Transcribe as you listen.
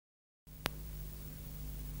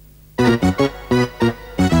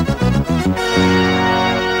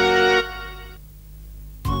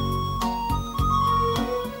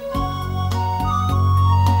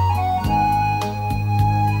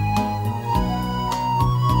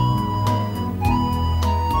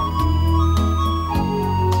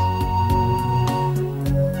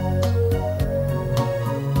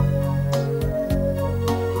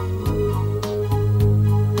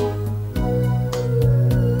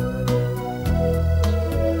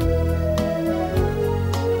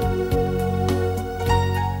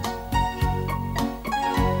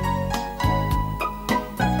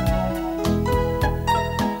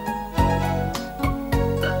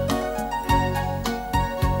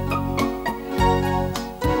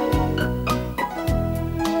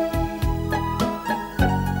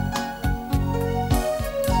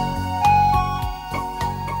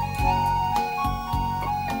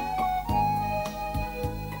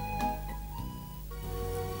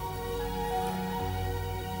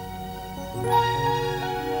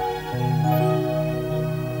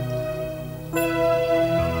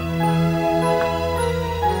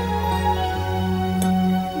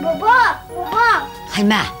Hai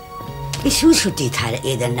ma, isu suti thara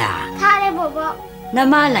edana. Thare bobo.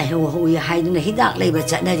 Nama lai ho hai duna hidak lai ba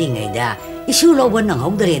chatna ri ngai da. Isu lo bon nang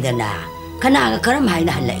hong dare dana. Kana ga karam hai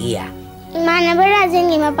na halla iya. Mana barajen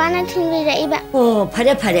ni mapana thingri ra iba. Oh,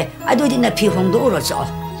 phare. Adu di na phi hong do ro cho.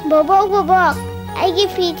 Bobo. Ai gi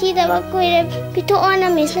phi thi da ba koi re pitho ona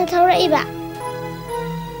mis na thora iba.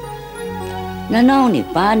 Nanau ni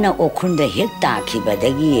pa na okhun da hekta khi ba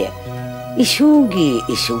dagi.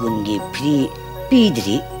 Isugun gi phi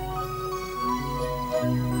Pidri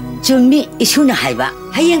Chumi isuna haiba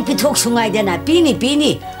hayang pithok sungai dana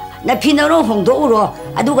pini na phinaro hongdo uro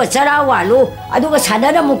aduga chara walu aduga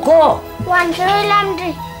sanara muko wan throi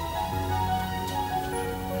lamdri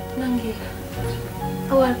nangi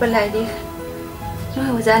awal palai di no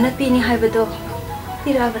wajana pini haibado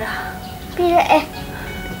pirabra pira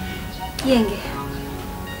yenge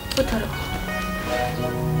putharo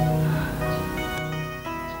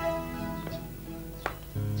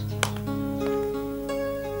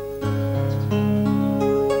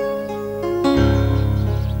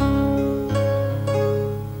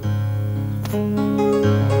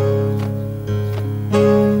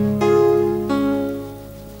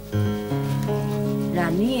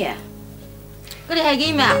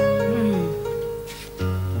Hagi ma.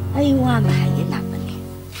 Ai wa ma hai la mani.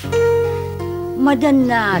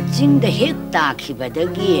 Madanna jingda hekta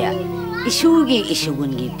khibadagi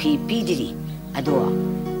isugun gi phi pidri ado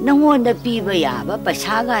nangonda piba yaba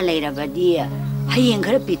paisa ga leirabadi hayeng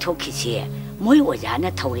khara pithokhise moi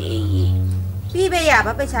ojana thaure yi. Piba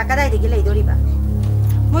yaba paisa kadai digi leidoriba.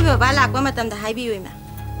 Moi baba lakwa matamda haibi yoima.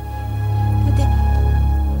 Ate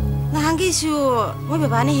nahangi su moi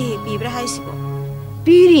baba ne pibra haisibo.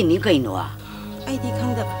 Piri ni kaino ai di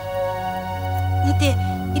khangdaba nate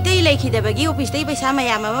itei leikhidabagi office dei paisa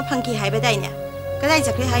mayam ama phangki haiba daina kadai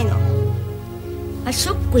chakre haino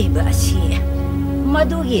asuk kuiba asi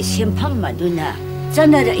madugi sempham maduna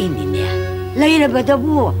chanara inine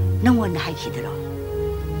leirabadabu nangona haikidaro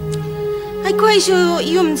ai koisu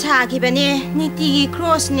yum cha kibane niti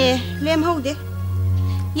cross ne lem haude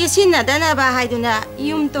yesinna dana ba haiduna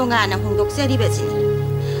yum tonga na hongdok chari bachini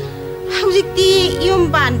Hujikti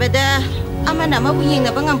yum ban bada amana mabu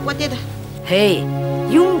yengna bangam poteda. Hey,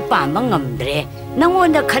 yum pa mangamdre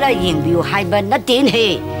nangonda khara yengbiu haiba natin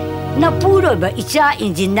he. Na puro ba icha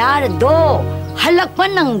engineer do halak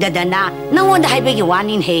panang dadana nangonda haiba gi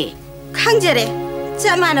wanin he. Khangjare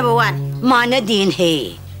chamana ba wan. Mana din he.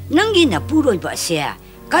 Nangi na puro ba se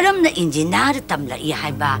karam na engineer tamla I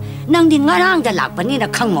haiba nangdi ngarang da lakpani na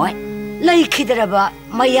khangmoi. Lai khidraba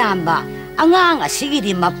mayamba Angang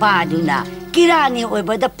asigidi mapaduna kirani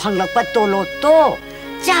oibada phanglakpa tolo to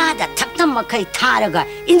chada thakna makai tharaga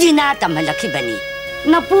injina tamhalakibani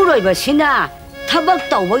napuroi sina thabak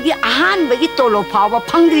tawbagi ahanbagi tolo phawa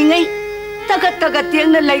phangdringai tagat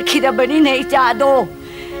tengna laikhidabani ne ichado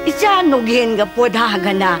icha nugenga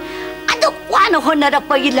podhagana adu wana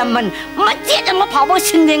honarakpagi lamman machet ama phawa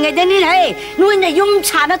sindengai dani hai nuina yum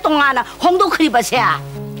chana tongana hongdokhriba se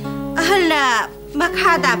ahalla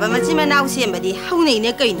Makada ba majima naw sembadi haunai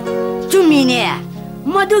ne kaino chumine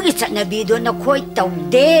madugi chatnabido na khoi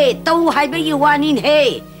tau haibagi wanin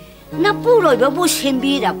he na puroi babu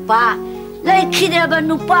sembirakpa laikhidraba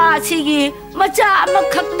nupa sigi macha ama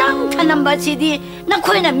khaktang thanamba sidi na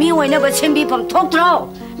khoina mi oina ba sembi pham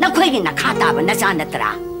thoktro na khoigi na khata ba na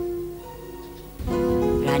chanatra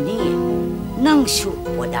rani nangsu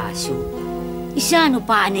podasu isa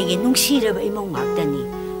nupa anigi nungsiraba imong maktani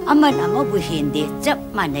Aman amabu hindi chap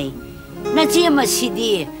manay na chima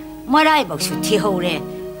sidi maray bagsu thihore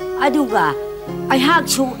aduga ay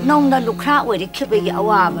haksu nong na lukra ori khibegi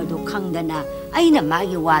awaba do khangdana aina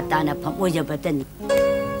magi wata na phamojabatani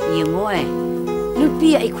yengoy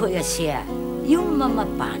nupi ay khoya se yum mama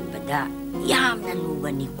pan bada yamna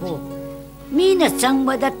lubani ko mina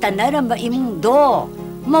changbada tanaramba imung do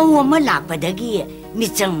mau ma lakpadagi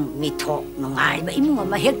michang mitho nungai ba imung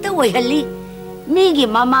ma hekta oihali Migi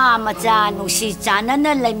mama macha nusi chana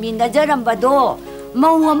na lamina jarambado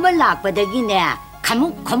mau ama lakpadagi ne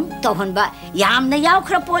khamuk tawhanba yamna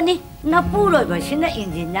yawkhraponi na puroi ba sina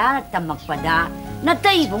engineer tamakpada na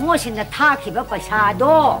taibungo sina thakhiba paisa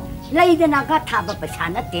do leidana ka thaba paisa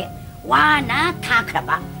nate wana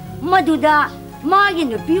thakraba maduda magi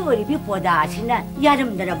nupi oribi poda sina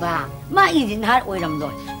yaramdaraba ma engineer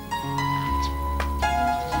oiramloi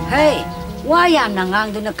hey wa yamna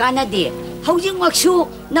ngangduna kanadi Hojing waksu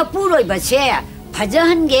na puroi ba se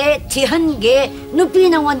phajahange thihange nupi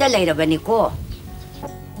nangwanda leirabani ko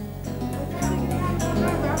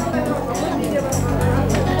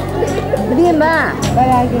Bima,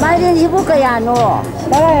 my name is Bukayano.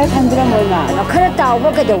 Karata,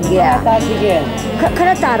 what do you get?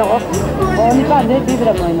 Karataro. Only got the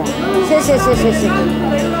people. Yes.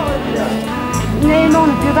 Name on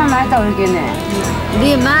the night again.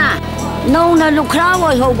 Bima, no, no, look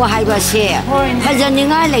crowd over Hiva share. Has an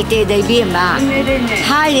ingalate de Bima.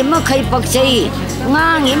 High in Makai Poxay,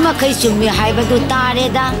 Mang in Makai Sumi Hiva to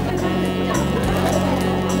Tareda.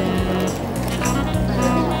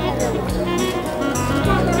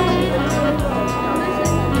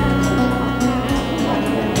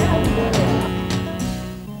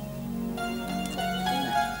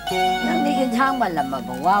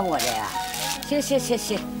 Wow, what there?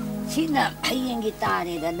 Sina playing guitar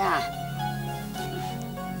in the na.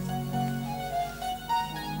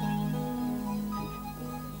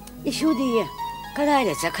 Issue the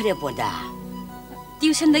Karada Sakrepoda.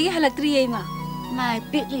 Tuition the Halakri, My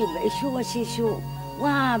big issue was issue.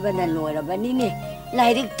 Waban and Lord of Banini,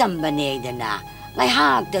 like Tambane the na. My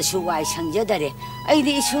heart the Suwai Changyengduda. I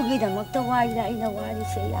did issue with them of the wide I know what you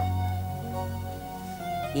say.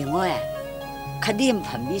 You know. Kadim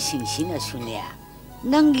permission sina sunia.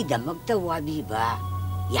 Nangi the Mokta Wabiba.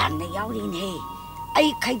 Yana Yawin he.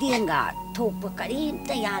 I Kadianga, Topa Karim,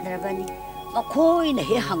 the Yadrabani. A coin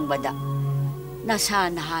he hung bada.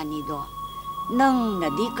 Nasan Hanido. Nang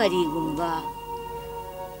Nadikari Gumba.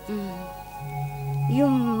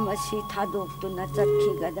 Yum masi Tadok to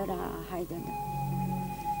Nazaki Gadara Haidana.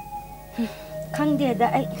 Kangde da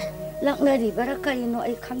I. Laknari Barakarino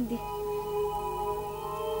I Kandi.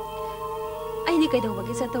 I think I don't work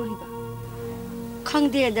as a Toriba.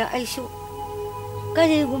 Kangde da I show.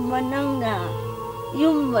 Karigumananga.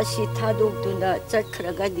 Yum was it Tadok to the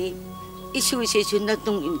Zakragadi. Issue is not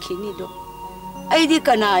in Kinido. I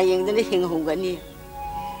decanaing the living Hungani.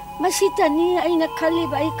 Masitani, I na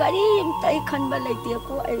Kalib, I Karim, I can't ballet the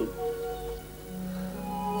Ako.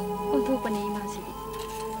 Although Panima,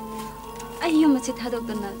 I you must sit Hadok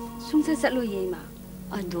to not. Sunsa Saloyema.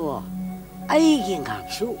 Ado. I ying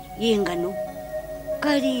Akshu, Yingano.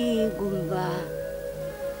 Kari Gumba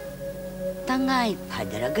Tangai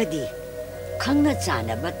Padragadi Kanga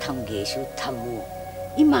Zana Batangeshu Tamu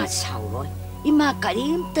Ima Sauro Ima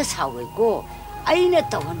Karim the Saurego Aina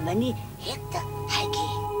Tawan Mani Hector Hagi.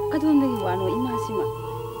 I don't know you are Imasima.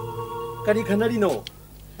 Kari Canarino.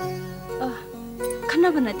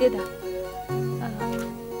 Canavana Deda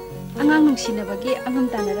Angang Sinabagi, Angam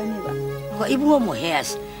Tanaramiba. Or Ibumo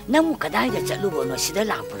has. Namukadai Chalubo no Sida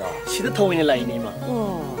Lapro. She the toe in a line,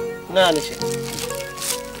 Oh, Nanish.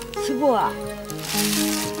 Sibua.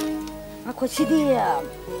 I could see the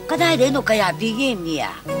Kadai no Kaya begin near.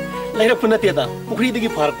 Like a Punateta, who read the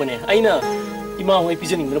park I know Ima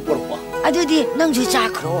pigeon in the porpo. I did Nanju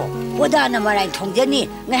Chakro. What are Namarai Tongjani?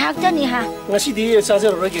 Nahakani ha? Nashidi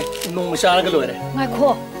Sazer Reggae, no Mashargalore. My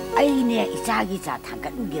co. I near Isagita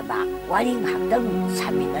Tankagiba, Waring Hamdam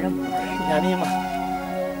Samina. Yanima.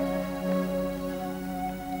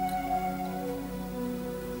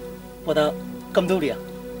 What Cambodia?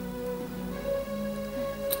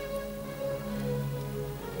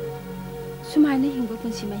 Sumana Hingo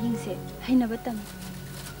Consima Hingse, I never done.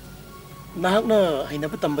 Nahakna, I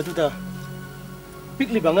never done but to the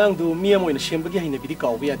Pigly Bangang do Miamo in a chamber in a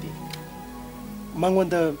Vidica Viati. Mangon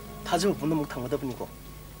the Tazo Punam Tamadapnico.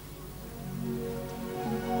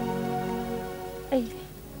 I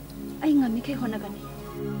am Mike Honagani.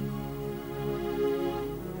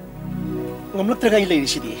 I'm not trying lady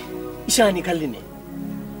city. Isani Kalini.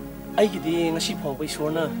 I get the ship of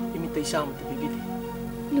Wishwana, imitate some to be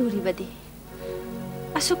Luribadi.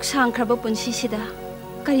 Asuk sang Krabapun Sisida,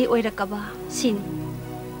 Kari Oirakaba, Sin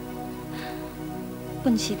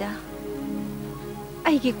Punsida.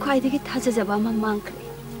 I get quite a get Hazabama Mankri.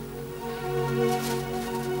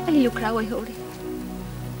 I look Rawa Hori.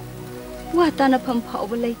 What an upon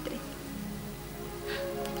power later.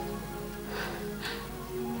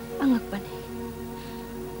 Angapani.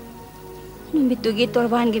 Numitugi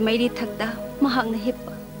Torvangi made it takta, Mahang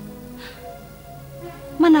Hippa.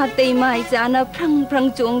 Manate mai Zana Prang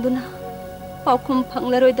Prang Jongduna. Paukum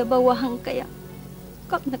Panglaroid the Bawahang Kaya.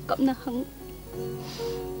 Kapna hung.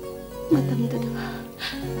 Madame Duda.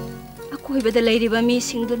 A koi with the lady by me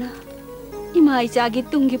sing Duna. Imai Zagi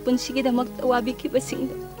Tungi Punsigi the Maktawabi keep a sing.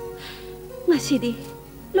 Masidi,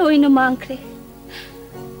 Loina Mankre.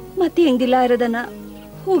 Mating the Laradana,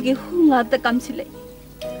 Hugi Hunga the Kamsile.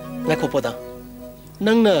 Nakopoda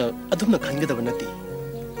Nangna Aduna Kangadanati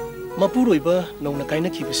Mapuruiba, Nona Kaina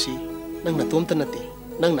Kibasi, Nangna Tomtanati,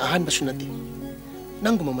 Nangna Han Basunati,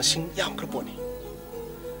 Nanguma Sing Yam Kraponi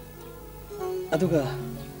Aduga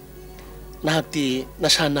Nahati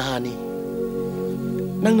Nashanahani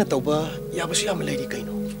Nangna tauba yabasu yam leiri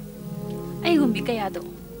kaino. Ai humbi kayado.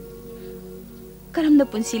 Karamna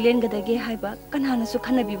punsi lengadage haiba kanhana su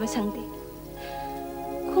khanabiba sangde.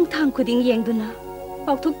 Khongthang khuding yengduna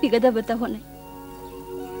pauthuk pigadaba ta honai.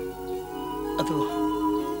 Ado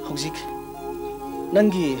hojik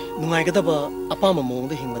nangi nungai gadaba apama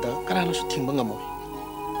mongda hingmada karana su thingba ngamoi.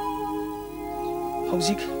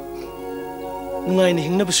 Hojik nungai ni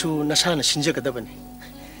hingnabasu nasana sinjagadabani.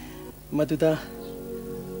 Maduda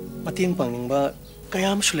mateng pangningba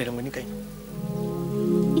kayam su leramgani kaino.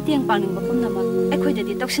 Iteng pangningba pumnamak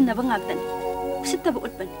aikhoidadi toksinaba ngakdani. Usittaba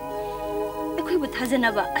utbani. Aikhoibu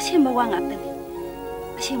thajanaba asemba wa ngakdani.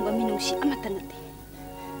 Asemba minungsi amata nate.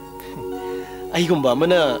 Aigumba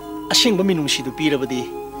mana asengba minungsi du pirabadi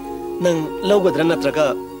nang laugadra natraga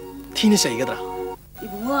thina saigadra.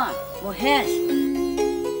 Ibunga Mohesh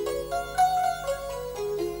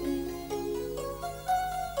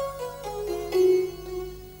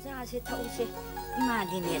se thause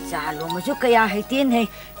imadine chalo maju kaya haiten hai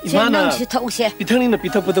Imana se thause pithangni na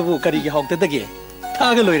pithapadabu karigi hawte dage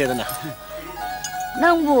thaga loiredana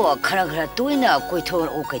nangbu khara khara toina koithor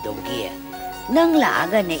o kaidogge nang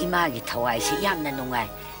laaga ne imagi thawai se yamna nungai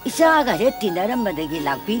isaga he tinarammadagi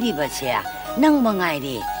lakpiri ba se nang mangai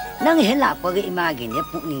ri nang he lakpaga imagi ne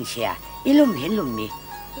pukning se ilum helummi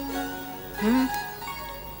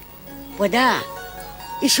poda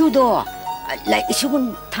isudo like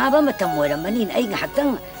isugun thaba matam moramani ai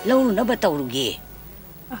ngahtang lawru na batawrugi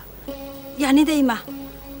Yani da ima.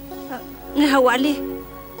 Ngahawali.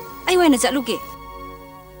 Ai waina chaluge.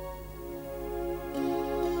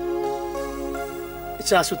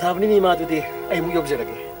 cha su thabni ni ma dudi ai mu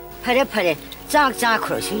yobjarage phare phare chak cha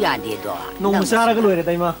khro su ya de do nong sara ga loire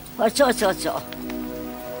dai ma cho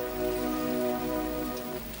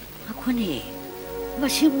akhoni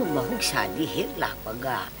masibu mahuk sa di hek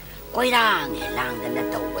lakpaga koirang he langdana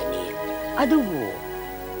tawbani adubu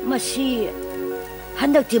masi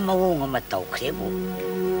handakti mawong ama tawkhrebu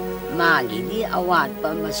magi di awat pa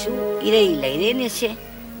masu irei leire ne se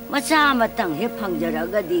macha matang he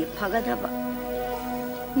phangjaraga di phagadaba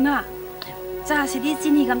Na. Cha sidi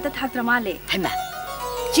chini gamta thaktra male. Hema.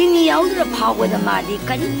 Chini yaudra phawada madi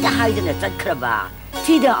karinta haidana chakhraba.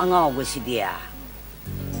 Thida angawgo sidia.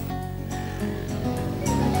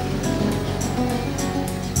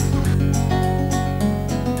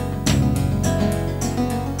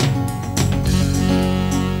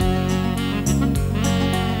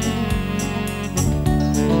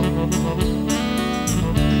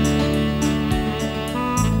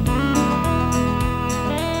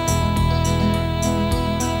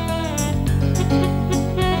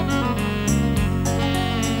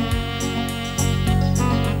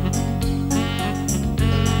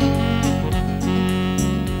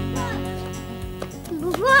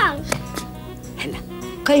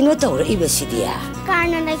 Kaino tawra ibasidia.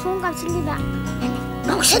 Karna nai khong kapsiliba.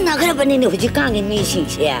 Noksan nagrabani ne huji kangi mi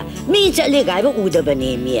singsia. Mi chale gai ba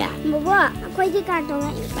udabani miya. Baba, akhoi di kar tonga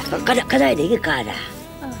iba. Kada de kara.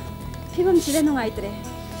 Phibam sida nungaitre.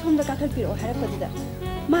 Somda kakhal piro harapadida.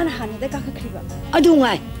 Mana hanida kakhakriba.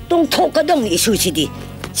 Adungai tong thokadong isu sidi.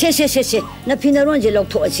 Se na phinaron je lok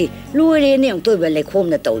tho asi. Luire ne ang toiba le khom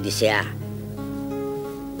na tawdi se.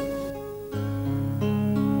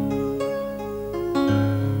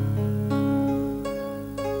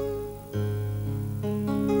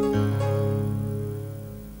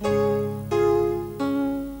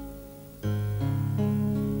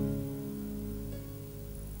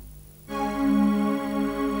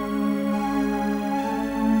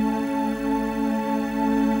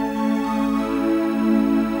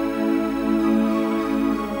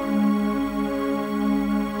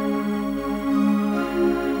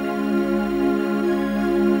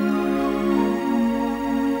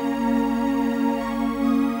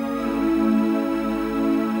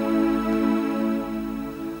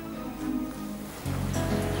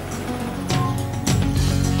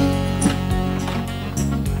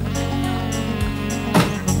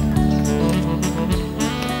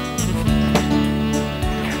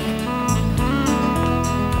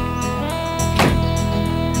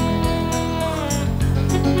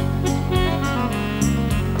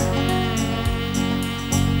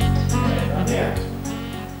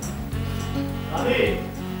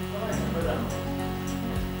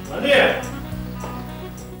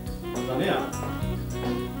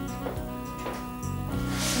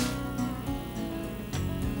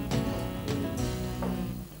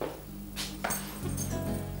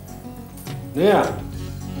 Nè.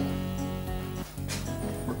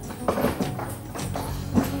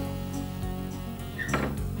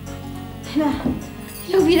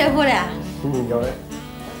 Lâu vì đã vô à? Rồi đấy.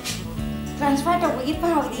 transfer tꯧꯕꯒꯤ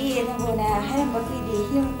ꯄꯥꯎꯗꯤ ꯅꯪꯉꯣꯟꯗ ꯍꯥꯏꯔꯝꯕ ꯀꯨꯏꯗꯦ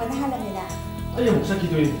ꯌꯧꯔꯛꯄꯅ ꯍꯥꯜꯂꯝꯃꯤꯅ ꯑꯩ ꯑꯃꯨꯛ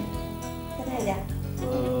ꯆꯠꯈꯤꯗꯣꯏꯅꯤ ꯀꯗꯥꯏꯗ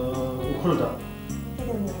ꯎꯈ꯭ꯔꯨꯜꯗ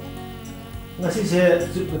ꯀꯩꯗꯧꯅꯤ ꯉꯁꯤꯁꯦ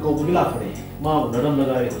ꯆꯤꯞꯅ ꯀꯧꯕꯒꯤ ꯂꯥꯛꯄꯅꯦ ꯃꯥ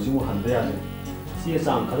ꯎꯅꯔꯝꯂꯒ ꯑꯩ ꯍꯧꯖꯤꯛꯃꯨꯛ ꯍꯟꯕ ꯌꯥꯗ꯭ꯔꯦ ꯆꯦ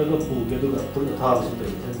ꯆꯥꯡ ꯈꯔꯒ ꯄꯨꯒꯦ ꯑꯗꯨꯒ ꯄꯨꯟꯅ ꯊꯥꯕꯁꯨ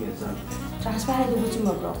ꯂꯩ ꯆꯪꯒꯦ ꯆꯥꯡ transfer ꯍꯥꯏꯗꯨꯕꯨ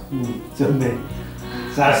ꯆꯨꯝꯃꯕ꯭ꯔꯣ ꯆꯨꯝꯃꯦ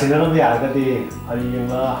ꯆꯥ ꯁꯤꯟꯅꯔꯝꯕ ꯌꯥꯔꯒꯗꯤ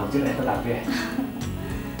ꯍꯌꯦꯡꯂ ꯍꯪꯆꯤꯠ ꯍꯦꯛꯇ ꯂꯥꯛꯄ ꯌꯥꯏ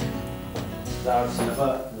ꯆꯥ ꯁꯤꯟꯅꯕ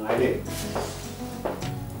ꯅꯨꯡꯉꯥꯏꯔꯦ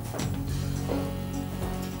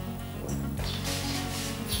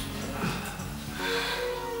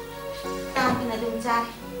ꯇꯥꯡꯗꯅ ꯑꯗꯨꯝ ꯆꯥꯔꯦ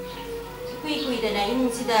ꯀꯨꯏꯗꯅ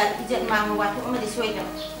ꯏꯃꯨꯡꯁꯤꯗ ꯏꯖꯠ ꯃꯥꯡꯕ ꯋꯥꯊꯣꯛ ꯑꯃꯗꯤ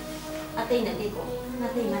ꯁꯣꯏꯗ꯭ꯔꯕ ꯑꯇꯩ ꯅꯠꯇꯦꯀꯣ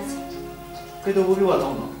ꯅꯥꯇꯩ ꯃꯥꯁꯦ ꯀꯩꯗꯧꯕꯒꯤ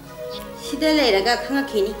ꯋꯥꯊꯣꯛꯅꯣ ꯁꯤꯗ ꯂꯩꯔꯒ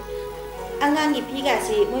ꯈꯪꯉꯛꯈꯤꯅꯤ ꯑꯉꯥꯡꯒꯤ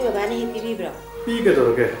ꯐꯤꯒꯥꯁꯤ ꯃꯣꯏ ꯕꯕꯥꯅ ꯍꯦꯛ ꯄꯤꯕꯤꯕ꯭ꯔꯣ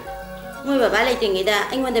ꯄꯤꯒꯗꯧꯔꯒꯦ ꯃꯣꯏ ꯕꯕꯥ ꯂꯩꯇ꯭ꯔꯤꯉꯩꯗ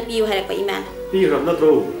ꯑꯩꯉꯣꯟꯗ ꯄꯤꯌꯨ ꯍꯥꯏꯔꯛꯄ ꯏꯃꯥꯅ ꯄꯤꯈ꯭ꯔꯕ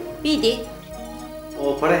ꯅꯠꯇ꯭ꯔꯣ ꯄꯤꯗꯦ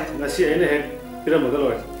ꯑꯣ ꯐꯔꯦ ꯉꯁꯤ ꯑꯩꯅ ꯍꯦꯛ ꯄꯤꯔꯝꯃꯒ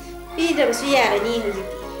ꯂꯣꯏꯔꯦ ꯄꯤꯗ꯭ꯔꯕꯁꯨ ꯌꯥꯔꯅꯤ ꯍꯧꯖꯤꯛꯇꯤ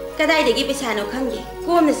ꯀꯗꯥꯏꯗꯒꯤ ꯄꯩꯁꯥꯅꯣ ꯈꯪꯗꯦ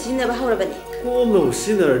ꯀꯣꯝꯅ ꯁꯤꯖꯤꯟꯅꯕ ꯍꯧꯔꯕꯅꯤ ꯀꯣꯝꯅ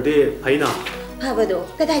ꯁꯤꯖꯤꯟꯅꯔꯗꯤ ꯐꯩꯅ ꯐꯕꯗꯣ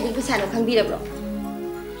ꯀꯗꯥꯏꯗꯒꯤ ꯄꯩꯁꯥꯅꯣ ꯈꯪꯕꯤꯔꯕ꯭ꯔꯣ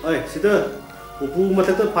ꯑꯩ ꯁꯤꯗ ꯎꯄꯨ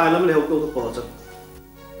ꯃꯊꯛꯇ ꯐꯥꯏꯜ ꯑꯃ ꯂꯩꯍꯧꯗꯧꯗꯣ ꯄꯣꯔꯛꯑꯣ ꯆꯠ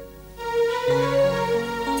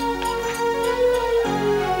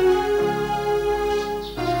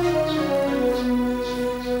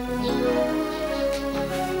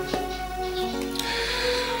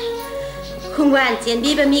ꯈꯣꯡꯕꯥꯟ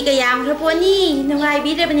ꯆꯦꯟꯕꯤꯕ ꯃꯤ ꯀꯌꯥ ꯌꯥꯝꯈ꯭ꯔꯄꯣꯠꯅꯤ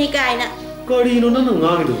ꯅꯨꯡꯉꯥꯏꯕꯤꯗ꯭ꯔꯕꯅꯤ ꯀꯥꯏꯅ ꯀꯔꯤꯅꯣ ꯅꯪꯅ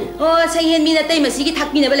ꯉꯥꯡꯉꯤꯗꯨꯕꯣ ꯑꯣ ꯁꯩꯍꯦꯟ ꯃꯤ ꯅꯇꯩ ꯃꯁꯤꯒꯤ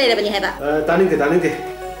ꯊꯥꯛꯄꯤꯅꯕ ꯂꯩꯔꯕꯅꯤ ꯍꯥꯏꯕ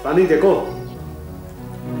ꯇꯥꯅꯤꯡꯗꯦꯀꯣ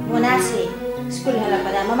ꯃꯣꯅꯥꯁꯦ ꯁ꯭ꯀꯨꯜ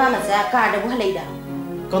ꯍꯜꯂꯛꯄꯗ ꯃꯃꯥ ꯃꯆꯥ ꯀꯥꯔꯗꯕꯨ ꯍꯜꯂꯛꯏꯗ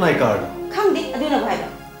ꯀꯅꯥꯏ ꯀꯥꯔꯅꯣ ꯈꯪꯗꯦ ꯑꯗꯨꯅꯕꯨ ꯍꯥꯏꯕ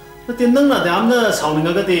ꯅꯠꯇꯦ ꯅꯪꯅ ꯌꯥꯝꯅ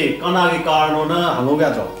ꯁꯥꯎꯅꯤꯡꯉꯒꯗꯤ ꯀꯅꯥꯒꯤ ꯀꯥꯔꯅꯣꯅ ꯍꯪꯍꯧ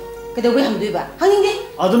ꯌꯥꯗ꯭ꯔꯣ ꯀꯩꯗꯧꯕꯩ ꯍꯪꯗꯣꯏꯕ ꯍꯪꯅꯤꯡꯗꯦ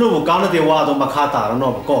ꯑꯗꯨꯅꯕꯨ ꯀꯥꯟꯅꯗꯦ ꯋꯥꯗꯣ ꯃꯈꯥ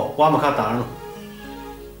ꯇꯥꯔꯅꯣꯕꯀꯣ ꯋꯥ ꯃꯈꯥ ꯇꯥꯔꯅꯣ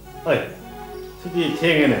ꯑꯩ ꯁꯤꯗꯤ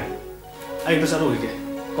ꯊꯦꯡꯉꯦꯅꯦ ꯑꯩ ꯑꯝꯇ ꯆꯠꯂꯨꯈꯤꯒꯦ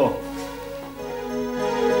ꯀꯣ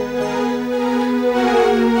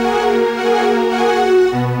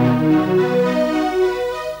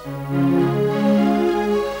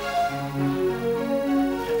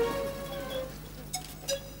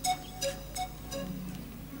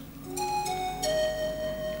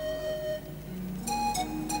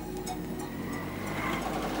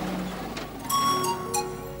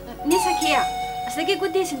Asal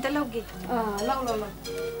good day sinta laugi. Lau.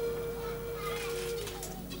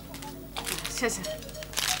 Sasa.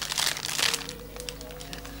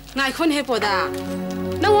 Ngai khon he poda.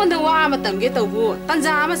 Nang wanda wa matam ge tawbu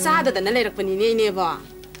tanja ma sa da na lerak pani ne ba.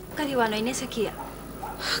 Kari wa noi ne sakia.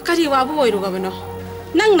 Kari wa bu oiru ga bano.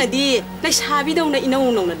 Nang na di lai sabi daw na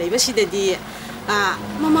inau nong na dai ba si da di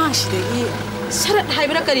mamang si da gi sarat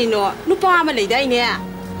haibra kari no nupa ma lai dai ne.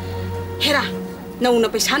 Hera nau na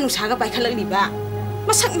paisa nu sa ga pai khalak li ba.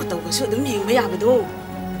 Masak ma taw ga su dum yeng ba ya ba do.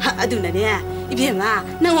 Ha adu na ne ibema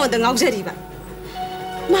nang o da ngau jari ba.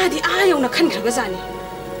 Ma di ayo na khan khra ba jani.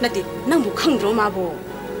 Nati nang bu khang dro ma bo.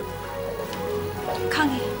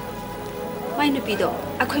 Khangi. Mai nu pi do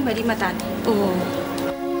akhoi mari mata ni. Oh.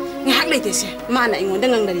 Ngahak lai te se ma na ingon da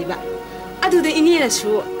ngang dari ba. Adu da ini na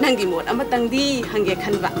su nang gi mot amatang di hangge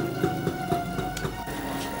khan ba.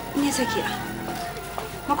 Ne sakia.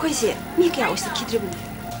 Makhoi se mi kya usi khidribu.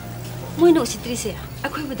 Moi no sitri se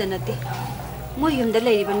akhoi bu da nate. Moi yum da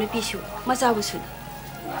lai ri ba nu pi su macha bu su.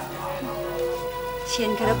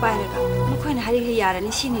 Sien khara pai ra ga makhoi na hari he yara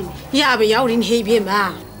ni sini ni. Ya ba yaurin he be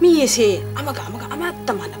ma. Mi se amaga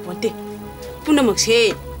tamana ponte. Punamak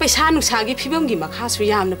se paisa nu sa gi phibam gi makha su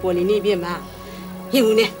yam na poli ni be ma.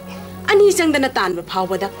 Yengu ne. Ani chang da na tan ba phaw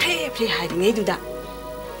ba da phre hai ri ngai du da.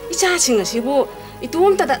 Icha sing asi bu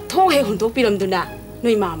itum ta da thong he hun tok piram du na.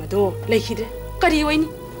 Noi ma ma do lai khidre. Kari oi ni.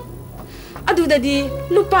 Adu da di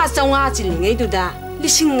lupa chawnga chil ngai du da.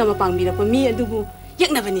 Lising nga ma pangbi ra pa mi adu bu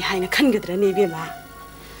yak na ba ni hai na khan gadra ne be ma.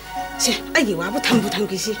 Se ai gi wa bu thang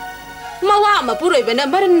gi si. Mawa ma puroi ba na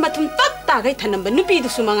maran mathum tat ta gai thanam ba nupi du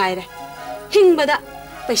su mangai re. Hingbada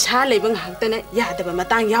paisa leibang haktana yadaba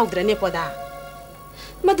matang yaudra ne poda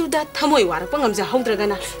maduda thamoi warak pangamja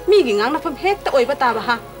haudragana migi ngangna pham hekta oiba taba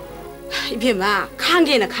ha ibema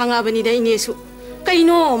khange na khanga bani da inesu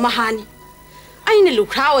kaino mahani aina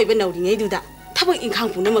lukhra oiba nauringei duda thabak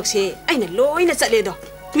ingkhang punamak se aina loina chatle do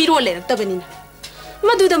miro lerakta banina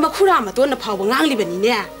maduda makhura maton na phawba ngangli bani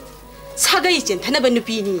ne sagai chen thana ba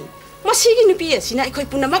nupi ni masigi nupi asina ikoi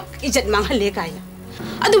punamak ijat manghale kaina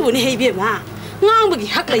adubu ne hei be ma ngang bagi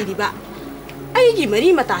hak lai di ba ai gi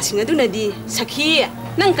mari mata sing adu na di sakhi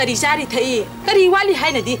nang kari sari thai kari wali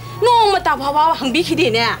hai na di no mata bhawa hang bi khide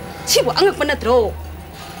ne sibu angak pa na tro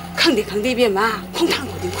khangde be ma khongthang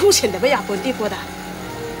ko din khu sen da ba ya pon ti ko da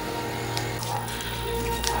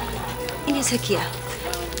Ine sakia.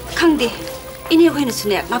 Khangde. Ine hoi na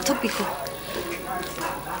sune ngak thok pi ko.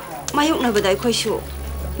 ꯃꯥꯌꯣꯛꯅꯕꯗ ꯑꯩꯈꯣꯏꯁꯨ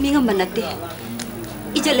ꯃꯤꯉꯝꯕ ꯅꯠꯇꯦ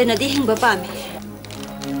ꯏꯖꯠꯂꯦꯅꯗꯤ ꯍꯤꯡꯕ ꯄꯥꯝꯃꯤ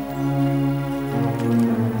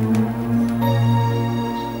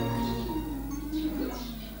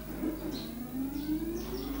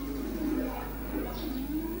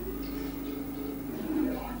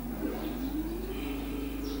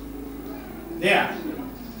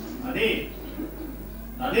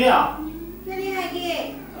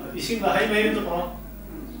이신가 하이메이도 봐.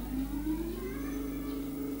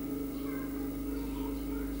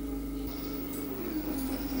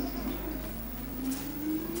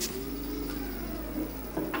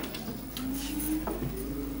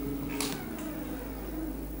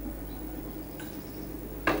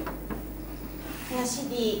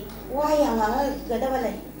 Ngasi디 wah yang nggak ada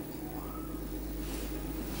balai.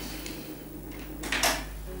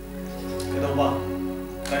 Kenapa?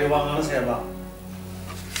 Kayak wangan saya pak.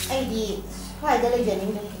 Aidi, wah ada lagi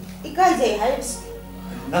jaring deh. Ikai jai harus.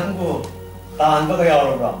 Nanggu, tahan apa kayak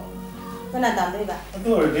orang pak? Mana tahan deh pak?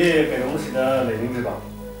 Aduh, dia kayak orang sih dah leading deh pak.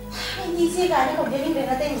 Ini sih kan kau jaring deh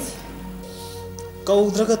nanti ini.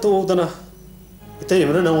 Kau udah ketemu udah na? Itu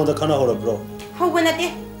yang mana nama udah kana hora bro? Kau benar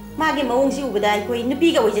deh. Magi mau sih udah kau ini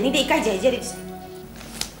piga wajah ini deh ikai jai jadi.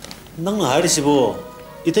 Nang hari sih bo,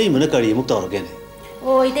 itu yang mana kali mukta orang kene?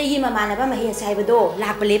 Oh, itu iya mana apa mahir saya bedo,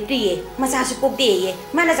 lap lepri ye, masa sepuk deh ye,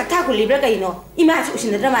 mana sakta aku libra kayak no, ima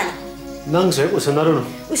usin ada mana? Nang saya usin ada no?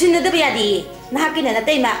 Usin ada berarti, nah kini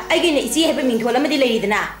nanti ima, aja nih isi hebat minggu lama di lagi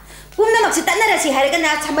dana, pun nama maksud tanah rasi hari kan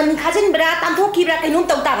nak sambil kajian berat, tanpa kibra kayak nom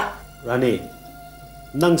tahu tak? Rani,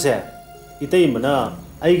 nang saya, itu yang mana,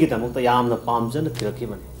 aja kita mukta yam na pamjan kira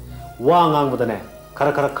kira mana, wangang betul ne, kara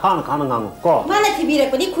kan ngang kok? Mana kibira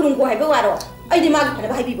kau ni kurung kau hebat waro, aja mag pada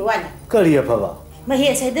bahaya bibawan. Kali apa ba?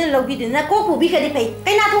 Mahir saya dah lalu bidu, nak kau pubi kadi pay,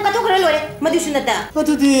 kau nak tu kau kerja luar, madu sunata.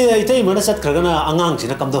 Madu di itu yang mana saat kerja na angang sih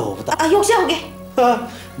na kam dah hoba. Ayok siapa ke?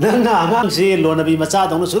 Nang angang sih lo nabi macam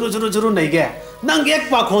dong, suru naik ke, nang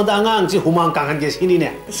ek pak honda angang sih humang kangen ke sini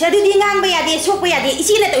ne. Saya tu di ngang bayar dia, sok bayar dia,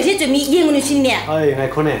 isi lah tu saya cumi yang menusin ne. Ay,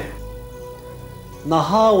 ngai kone.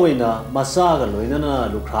 Nah wena masa kalau ina na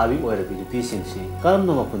lukrabi orang pilih sing sih, karam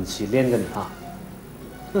nama pun sih lain kan ha.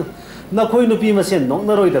 Na koi nupi masih nong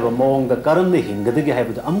na roi dah mong dah karam ni hingga degi hai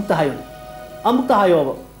betul amuk dah hayo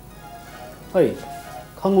apa? Hei,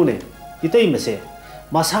 kangu ne, kita ini masih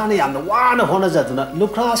masa ni yang wana hona jatuh na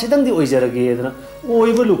lukra sedang di oijar lagi na,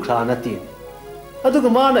 oi ber lukra na tin. Aduh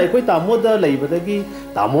kemana? Koi tamu dah lagi betul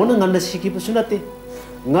tamu na ngana sih kipu sunate,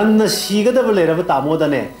 ngana sih kita boleh rapat tamu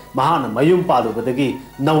dah ne, mahana mayum padu betul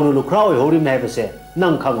naunu lukra oi horim naik betul,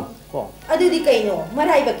 nang kangu. Aduh di kaino,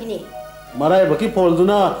 marai begini. Marai baki pol tu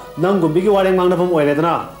na nang gumbi ki wareng mang na pom oile tu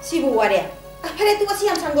na. Sibu waria. Apa itu kasih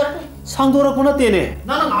yang sangdor aku? Sangdor aku na tiene.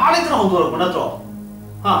 Nana ngale tu na sangdor aku na tro.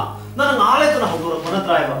 Ha, nana ngale tu na sangdor aku na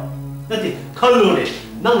try ba. Nanti kalau ni,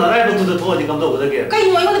 nang narai betul tu thua di kamdo betul ke?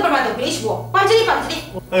 Kaino yang mana permata beres bo. Panjari.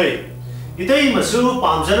 Hei, itu ini masuk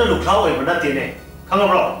panjara lukau oile mana tiene. Kanga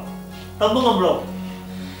bro, tamu ngam bro.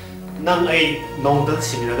 Nang ay nong tu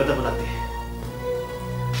simina kata mana tiene.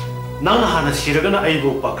 Nang hana siragana ay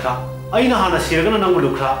bu pakra. Aina hana siragana nang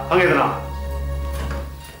lukra, hangai dana.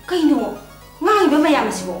 Kaino, ngai bermaya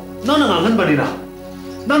masih bo. Nana ngangan badina,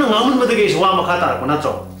 nana ngangan betul ke iswa makata aku na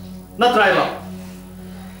tro, na try ba.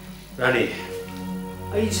 Rani,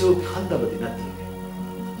 aisu khanda badina ti.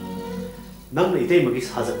 Nang ite magi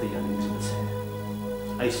sajak ti yang ini se.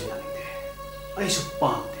 Aisu yang ini, aisu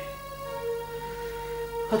pam ti.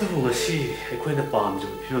 Aduh ngasi, aku ini pam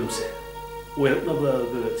juga film se. Uyak na ba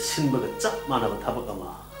sin ba cap mana ba thaba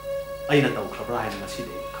kama. Aina tahu kerana hai ngasi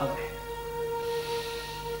deh, kagak.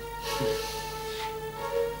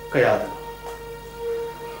 Kaya ada.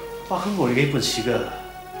 Pakang gori gay pun siga,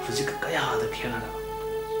 fuji kaya ada kian ada.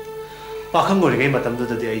 Pakang gori gay matam tu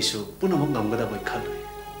tadi aisu, pun amuk ngam gada boy kalu.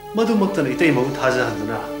 Madu maktan itai mau thaja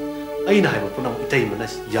handuna, aina hai pun amuk itai mana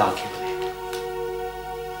ya kian.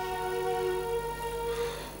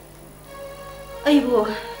 Aibu,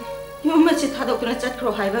 yung masih thadok tu na chat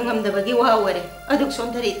kro hai bang ngam dah bagi wah wari, aduk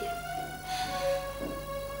son tarit.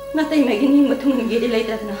 Natai maging matung ngiri lay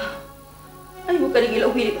tat na. Aibu karigil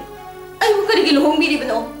o biri ba? Aibu karigil hong biri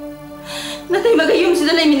ba no? Natai magayum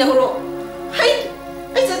sila lay minahuro. Ay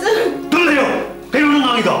sasa. Tuloy! Kayo nang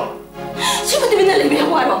ngang ito! Siapa tu mina lay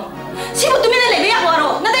biyak waro? Siapa tu mina lay biyak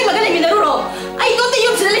waro? Natai magalay minahuro. Ay doon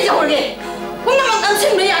tayo sila lay jahorge. Kung naman ang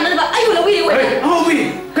simba yan na ba? Ayaw na wiri wari. Hey, ama wiri!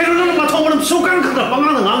 Kayo nang matong walang sukan kata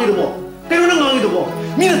pangang nang ngang ito mo. Kayo nang ngang ito mo.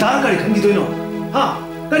 Mina dahil kari kan gito ino. Ha?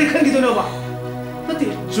 Kari kan gito ino ba? Nanti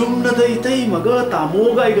jumna da itai maga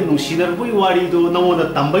tamu ga ikan nusinar pui wari do namo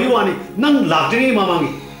da tambai wani nang lakdini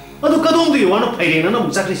mamangi. Aduh kadung di wana pairing na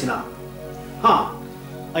musakri sina. Ha?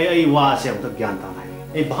 Ay wa siya utak gyan tangai.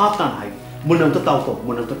 ai bhap tan hai munam ta taw to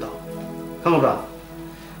munam ta taw khangabra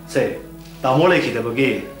se tamo le ki da bagi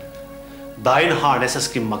dain harness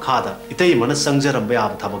scheme makhada itei mana sangjaram ba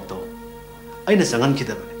ab thabak to aina sangan ki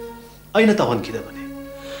da bane aina tawon ki da bane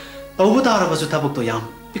tawbu tara basu thabak to yam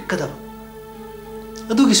pikkada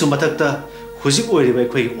adugi su mathakta hujik oiri bai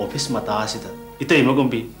khoi office mata asida itei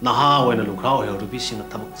magombi naha oina lukra oyo rubi sing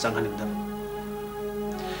thabak changhanim da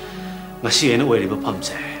ngasi ena oiri ba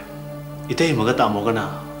phamse itei maga tamogana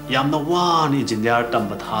yamna wan engineer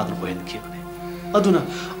tamba thadru bohen ki bane aduna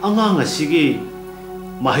angang asigi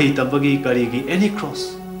mahi tabagi karigi any cross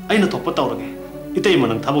aina thokpa tawrage itei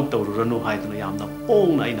manang thabuk tawruranu haiduna yamna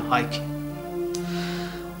pongna aina haiki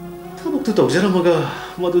thabuk tu tawjaramaga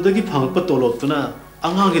madudagi phangpa toloptuna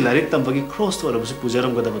angangi larik tambagi cross to arabusu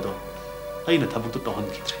pujaram gadabado aina thabuk tu tawhan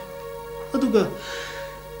kidre aduga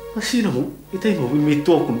asina mu itei mu mi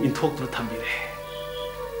tokum inthokna thambire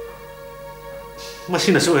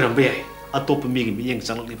masina so erambe ai atop mi gi mi yeng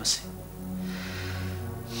changlli base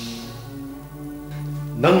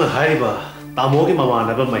nang haiba tamogi mama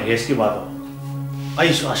na ba mahesh ki bado ai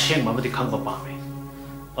su asheng mama di khangba pa me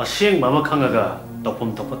asheng mama khangaga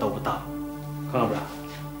topum topa tawta khabra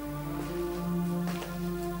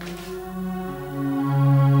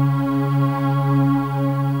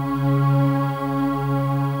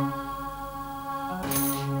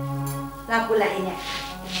nakula ine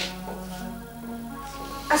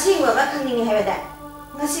asing ba khangni haibada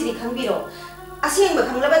ngasi di khangbiro asing ba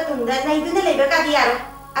khanglaba tungda naiduna leiba ka di yaro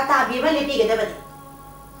atabi ba lepi ga dabadi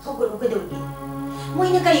hoguru ga dawgi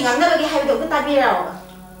moina kari ngangna bagi haido ga tabi rawo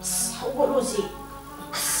hoguru si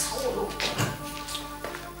hoguru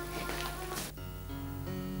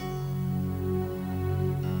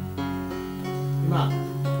ma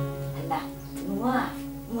ala nuwa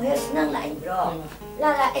moya snang lai bro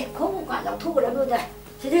la khong ka la thu ra bu da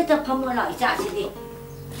sidi ta pham la ja sidi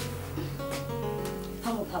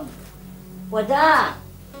pham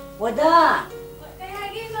wada kaya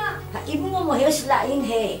gi ma ha ibu mo moya sla in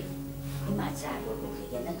he ima cha ro ro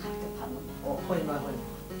ge na khap ta pham ko hoi ma hoi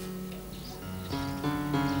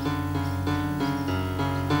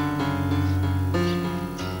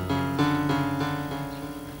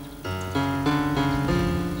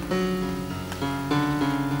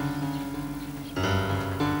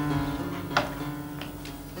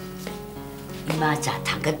이마자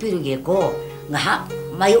당근 비르게고 ngah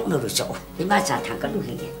mayuk nuru so imaja thangka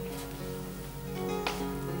luhige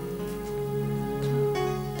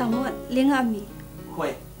tamo lenga mi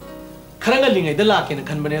hoi kharanga lingai da lake na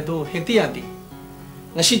khanbane to hekti yandi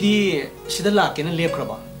ngasi di sida lake na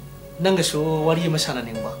lepkraba nanga so wari ma sana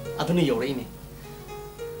ningba aduni yore ni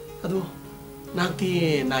adu nakti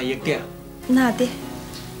na yekte na de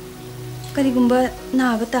karigumba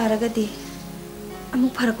na ba taragadi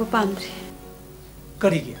amuk pharakpa pamdre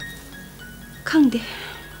karigi khangde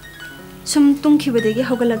sum tungkhibadegi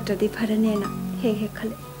hogalatradi pharanena he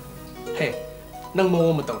khale he nang mo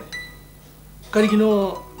ma tawre karigino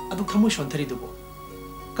adu thamu shonthari dubo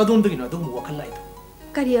kadondagino adu mo wakal lai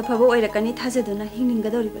kari afaba oirakani thajaduna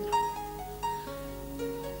hingningadoribana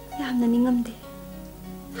yamna ningamde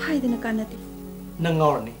haidana kanade nang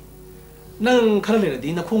ngawrni nang kharalera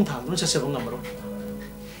na khong thang dun chaseba ngamro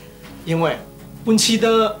yengwa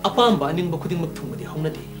punsida apamba ningba khuding mak thungdi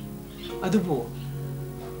haunadi adubu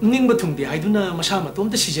ningba thungdi haiduna masa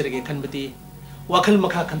matomta sijarage khanbati wakhal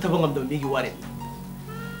makha khanthaba ngamdo migi ware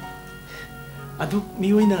adu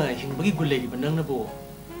miyoina hingbagi gullegi banangnabu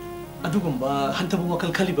adugumba hanthaba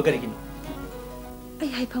wakhal khali bagarigino ai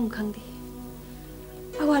haifam khangdi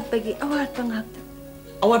awat pangakta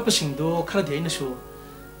awat pasingdo kharadi ainasu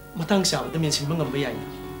matang sabada mensinba ngamba yaina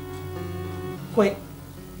hoi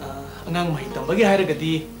angang mahi tambagi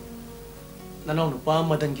hairagadi nanaw nupa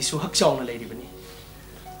madan gisu hakchaw na lairibani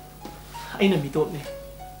aina mitopne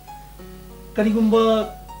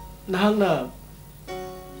karigumba nahangna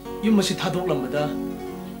yumasi thadok lambada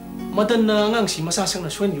madan na angang si masasang na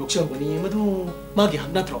swen yoksawbani madu magi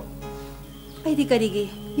haknatro aidi karigi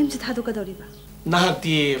yumsi thadokadoriba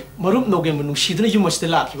nahakti marup noge manu sidna yumasi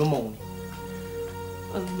lakiba mawni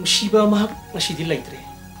nungsiba mahak ngasidi laitre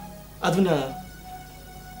aduna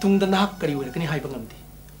tungda nahak kari oirakani haiba ngamdi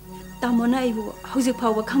tamona aibu hojik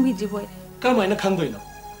phawba khangbi boy kamaina khangdoino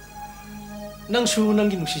nangsu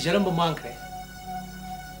nangi nungsijaramba mangkhre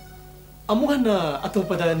amuhana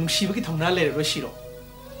atopada nungsibagi thongna lere rosiro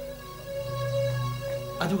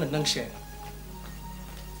aduga nangse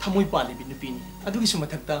thamoi pali bi nupini adugi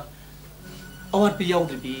sumathakta awat pe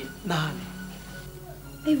yaudri nahane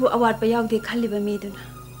aibu awat pa yaude khalliba meduna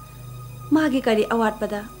magi kari awat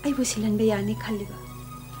pada aibu silanba yani khalliba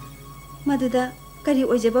maduda kari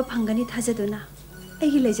ojeba phangani thajaduna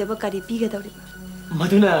ꯑꯩꯒꯤ ꯂꯩꯖꯕ ꯀꯔꯤ ꯄꯤꯒꯗꯧꯔꯤꯕ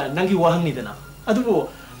ꯃꯗꯨꯅ ꯅꯪꯒꯤ ꯋꯥꯍꯪꯅꯤꯗꯅ ꯑꯗꯨꯕꯨ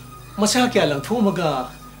ꯃꯁꯥ ꯀꯌꯥ ꯂꯪꯊꯣꯛꯑꯃꯒ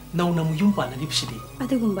ꯅꯧꯅ ꯑꯃꯨꯛ ꯌꯨꯝ ꯄꯥꯟꯅꯔꯤꯕꯁꯤꯗꯤ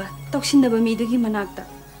ꯑꯗꯨꯒꯨꯝꯕ ꯇꯧꯁꯤꯟꯅꯕ ꯃꯤꯗꯨꯒꯤ ꯃꯅꯥꯛꯇ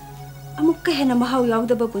ꯑꯃꯨꯛꯀ ꯍꯦꯟꯅ ꯃꯍꯥꯎ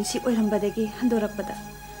ꯌꯥꯎꯗꯕ ꯄꯨꯟꯁꯤ ꯑꯣꯏꯔꯝꯕꯗꯒꯤ ꯍꯟꯗꯣꯔꯛꯄꯗ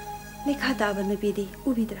ꯂꯩꯈꯥ ꯇꯥꯕ ꯅꯨꯄꯤꯗꯤ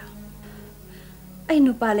ꯎꯕꯤꯗ꯭ꯔꯥ ꯑꯩ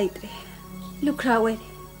ꯅꯨꯄꯥ ꯂꯩꯇ꯭ꯔꯦ ꯂꯨꯈ꯭ꯔꯥ ꯑꯣꯏꯔꯦ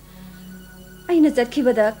ꯑꯩꯅ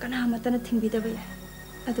ꯆꯠꯈꯤꯕꯗ ꯀꯅꯥꯃꯠꯇꯅ ꯊꯤꯡꯕꯤꯗꯕ ꯌꯥꯏ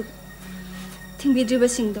ꯑꯗꯨꯕꯨ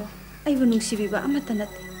ꯊꯤꯡꯕꯤꯗ꯭ꯔꯤꯕꯁꯤꯡꯗꯣ ꯑꯩꯕꯨ ꯅꯨꯡꯁꯤꯕꯤꯕ ꯑꯃꯠꯇ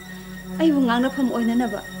ꯅꯠꯇꯦ ꯑꯩꯕꯨ ꯉꯥꯡꯅꯐꯝ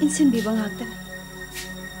ꯑꯣꯏꯅꯅꯕ ꯏꯟꯁꯤꯟꯕꯤꯕ ꯉꯥꯛꯇꯅꯤ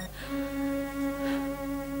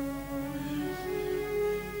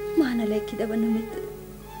ꯃꯥꯅ ꯂꯩꯈꯤꯗꯕ ꯅꯨꯃꯤꯠꯇꯨꯗ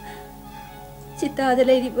ꯆꯤꯇꯥꯗ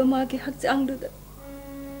ꯂꯩꯔꯤꯕ ꯃꯥꯒꯤ ꯍꯛꯆꯥꯡꯗꯨꯗ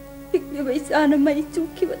ꯄꯤꯛꯂꯤꯕ ꯏꯆꯥꯅ ꯃꯩ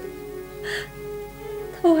ꯆꯨꯈꯤꯕꯗ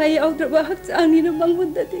ꯊꯋꯥꯏ ꯌꯥꯎꯗ꯭ꯔꯕ ꯍꯛꯆꯥꯡꯅꯤꯅ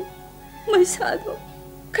ꯃꯉꯣꯟꯗꯗꯤ ꯃꯩꯁꯥꯗꯣ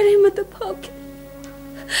ꯀꯔꯤꯃꯠꯇ ꯐꯥꯎꯈꯤꯗꯦ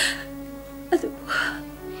ꯑꯗꯨꯕꯨ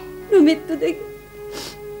ꯅꯨꯃꯤꯠꯇꯨꯗꯒꯤ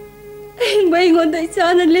ꯑꯍꯤꯡꯕ ꯑꯩꯉꯣꯟꯗ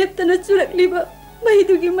ꯏꯆꯥꯅ ꯂꯦꯞꯇꯅ ꯆꯨꯔꯛꯂꯤꯕ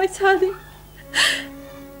ꯃꯩꯗꯨꯒꯤ ꯃꯩꯁꯥꯗꯤ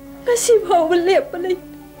ꯉꯁꯤ ꯐꯥꯎꯕ ꯂꯦꯞꯄ ꯂꯩꯇꯦ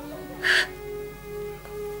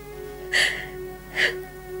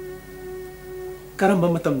ꯀꯔꯝꯕ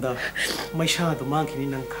ꯃꯇꯝꯗ ꯃꯩꯁꯥꯗꯨ ꯃꯥꯡꯈꯤꯅꯤ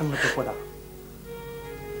ꯅꯪ ꯈꯪꯂꯛꯄꯗ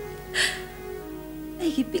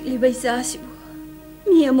ꯑꯩꯒꯤ ꯄꯤꯛꯂꯤꯕ ꯏꯆꯥꯁꯤꯕꯨ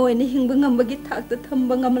ꯃꯤ ꯑꯃ ꯑꯣꯏꯅ ꯍꯤꯡꯕ ꯉꯝꯕꯒꯤ ꯊꯥꯛꯇ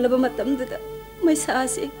ꯊꯝꯕ ꯉꯝꯂꯕ ꯃꯇꯝꯗꯨꯗ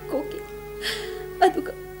ꯃꯩꯁꯥꯁꯦ ꯀꯣꯛꯈꯤ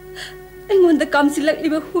ꯑꯗꯨꯒ ꯑꯩꯉꯣꯟꯗ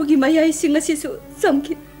ꯀꯥꯝꯁꯤꯜꯂꯛꯂꯤꯕ ꯍꯨꯒꯤ ꯃꯌꯥꯏꯁꯤꯡ ꯑꯁꯤꯁꯨ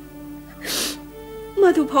ꯆꯝꯈꯤ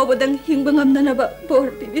ꯃꯗꯨ ꯐꯥꯎꯕꯗꯪ ꯍꯤꯡꯕ ꯉꯝꯅꯅꯕ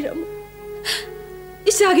ꯕꯣꯔ ꯄꯤꯕꯤꯔꯝꯃꯨ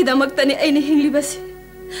ꯏꯆꯥꯒꯤꯗꯃꯛꯇꯅꯤ ꯑꯩꯅ ꯍꯤꯡꯂꯤꯕꯁꯤ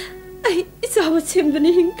ꯑꯩ ꯏꯆꯥꯕꯨ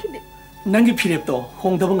ꯁꯦꯝꯗꯨꯅ ꯍꯤꯡꯈꯤꯅꯤ ꯅꯪꯒꯤ ꯐꯤꯔꯦꯞꯇꯣ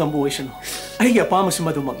ꯍꯣꯡꯗꯕ ꯉꯝꯕ ꯑꯣꯏꯁꯅꯨ ꯑꯩꯒꯤ ꯑꯄꯥꯝꯕꯁꯨ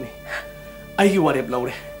ꯃꯗꯨꯃꯛꯅꯤ ꯑꯩꯒꯤ ꯋꯥꯔꯦꯞ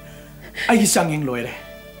ꯂꯧꯔꯦ ꯑꯩꯒꯤ ꯆꯥꯡꯌꯦꯡ ꯂꯣꯏꯔꯦ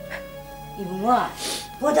이봉아,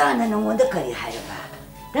 보다는 너무한데 그리 하여봐.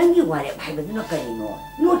 랑기 와래 하이버드너 그리노.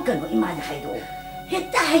 노트가노 이마다 하이도.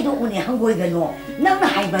 했다 하이도 오네 한국이가노. 너는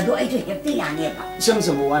하이버도 아이도 했대 야네봐.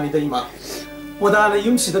 이상서 뭐 아니다 이마. 보다는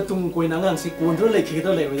윰시다 뚱고이나 앙시 곤드로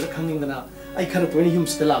레키게다 레베드 강닝다나 아이 카르 도이니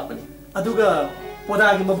윰시다 라빠니. 아두가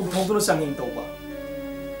보다기 마북 통도노 쌍잉 떠봐.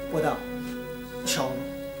 보다 샤오.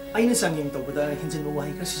 아이는 쌍잉 떠보다 현진 뭐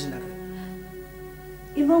와이가 시진나가.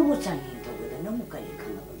 이모부 짱이 떠보다 너무 그리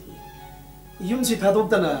윰시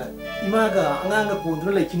다독다나 이마가 앙앙가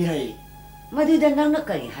곤드로 레키니 하이. 마두다 너는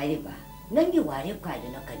그리 하이봐. 랑기 와래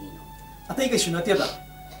가이드너 그리노. 아타이가 슈나티다.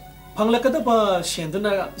 방락가다 바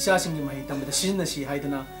시엔드나 이사싱기 마이 담다 시진나시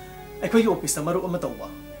하이드나 아이코이 오피스다 마루 엄마 떠봐.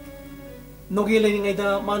 노게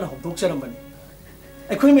레닝아이다 마나 혹독자람바니.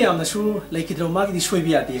 아이코이 미암나수 레키드로 마기디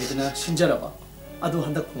쇼이비야디 하이드나 신자라바. 아두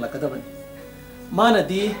한다 방락가다바니.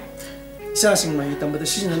 마나디 이사싱 마이 담다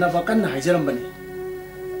시진나바 깐나 하이자람바니.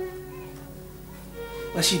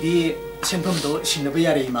 ngasi senpam do sinaba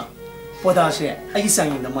yare ima poda se ai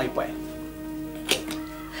sangin da mai pai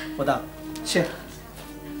poda se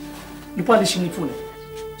lupa li singni phune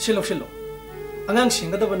selo angang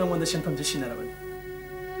singa da bana wanda senpam je sinara bani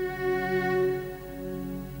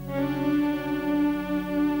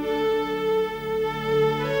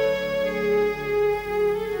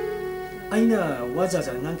aina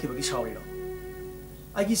wajaja ngang ki bagi shawri ro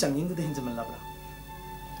agi sangin da hinjaman labra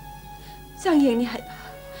ꯆꯥꯡꯌꯦꯡꯅꯤ ꯍꯥꯏꯕ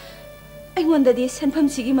ꯑꯩꯉꯣꯟꯗꯗꯤ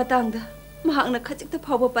ꯁꯦꯟꯐꯝꯁꯤꯒꯤ ꯃꯇꯥꯡꯗ ꯃꯍꯥꯛꯅ ꯈꯖꯤꯛꯇ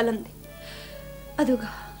ꯐꯥꯎꯕ ꯄꯥꯜꯂꯝꯗꯦ ꯑꯗꯨꯒ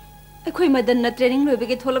ꯑꯩꯈꯣꯏ ꯃꯗꯟꯅ training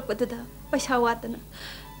ꯂꯣꯏꯕꯒꯤ ꯊꯣꯛꯂꯛꯄꯗꯨꯗ ꯄꯩꯁꯥ ꯋꯥꯠꯇꯅ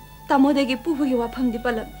ꯇꯥꯃꯣꯗꯒꯤ ꯄꯨꯕꯒꯤ ꯋꯥꯐꯝꯗꯤ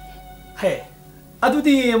ꯄꯜꯂꯝꯃꯤ ꯍꯦ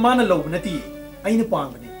ꯑꯗꯨꯗꯤ ꯃꯥꯅ ꯂꯧꯕ ꯅꯠꯇꯦ ꯑꯩꯅ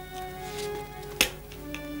ꯄꯥꯡꯕꯅꯤ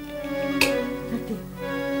ꯅꯠꯇꯦ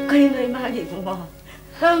ꯀꯔꯤꯅꯣ ꯏꯃꯥꯒꯤ ꯏꯕꯨꯡꯉꯣ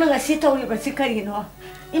ꯅꯪꯅ ꯉꯁꯤ ꯇꯧꯔꯤꯕꯁꯤ ꯀꯔꯤꯅꯣ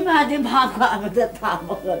ꯏꯃꯥꯗꯤ ꯚꯥꯞ ꯑꯃꯗ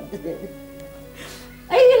ꯊꯥꯕ ꯉꯝꯗ꯭ꯔꯦ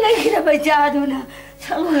ꯑꯩꯒꯤ ꯂꯩꯈꯤꯗꯕ ꯏꯆꯥꯗꯨꯅ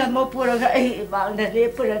ꯁꯪꯒꯣꯜ ꯑꯃ ꯄꯨꯔꯒ ꯑꯩ ꯏꯃꯥꯡꯗ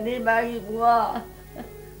ꯂꯦꯞꯄꯨꯔꯅꯤ ꯏꯃꯥꯒꯤ ꯏꯕꯨꯡꯉꯣ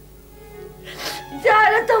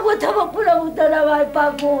ꯏꯆꯥꯅ ꯇꯧꯕ ꯊꯕꯛ ꯄꯨꯝꯅꯃꯛꯇ ꯃꯥꯏ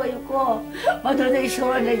ꯄꯥꯛꯄ ꯑꯣꯏꯌꯨꯀꯣ ꯃꯗꯨꯗ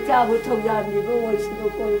ꯏꯁꯣꯔꯅ ꯏꯆꯥꯕꯨ ꯊꯧꯖꯥꯟꯕꯤꯕ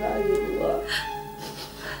ꯑꯣꯏꯁꯅꯨꯀꯣ ꯏꯃꯥꯒꯤ ꯏꯕꯨꯡꯉꯣ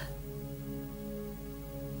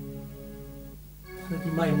ꯑꯗꯨꯗꯤ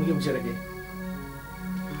ꯃꯥ ꯑꯃꯨꯛ ꯌꯧꯖꯔꯒꯦ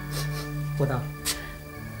ꯄꯣꯗꯥ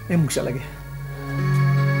ꯑꯩ ꯑꯃꯨꯛ ꯆꯠꯂꯒꯦ